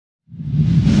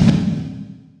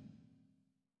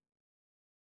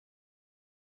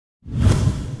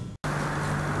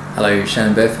Hello,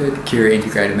 Shannon Burford, Curia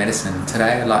Integrated Medicine.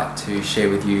 Today I'd like to share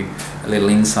with you a little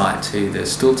insight to the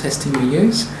stool testing we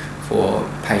use for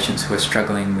patients who are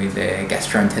struggling with their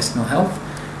gastrointestinal health.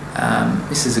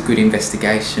 This is a good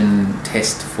investigation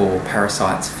test for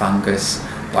parasites, fungus,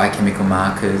 biochemical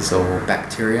markers or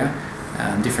bacteria,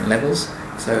 different levels.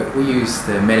 So we use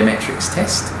the metametrix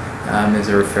test. There's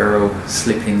a referral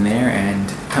slip in there and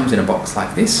it comes in a box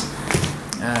like this.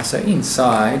 So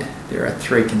inside there are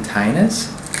 3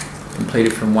 containers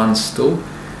completed from one stool.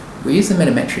 We use the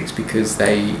metametrix because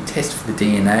they test for the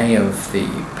DNA of the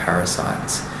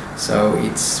parasites, so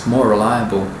it's more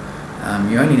reliable.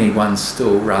 You only need 1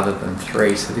 stool rather than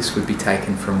 3, so this would be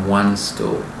taken from 1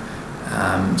 stool.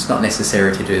 It's not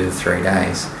necessary to do the 3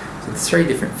 days. So there's 3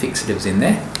 different fixatives in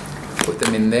there. Put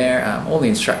them in there, all the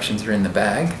instructions are in the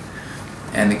bag,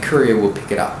 and the courier will pick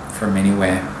it up from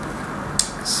anywhere.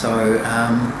 So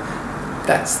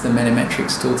that's the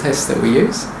metametrix stool test that we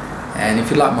use. And if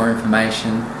you'd like more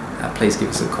information, please give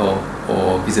us a call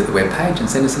or visit the webpage and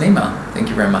send us an email. Thank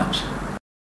you very much.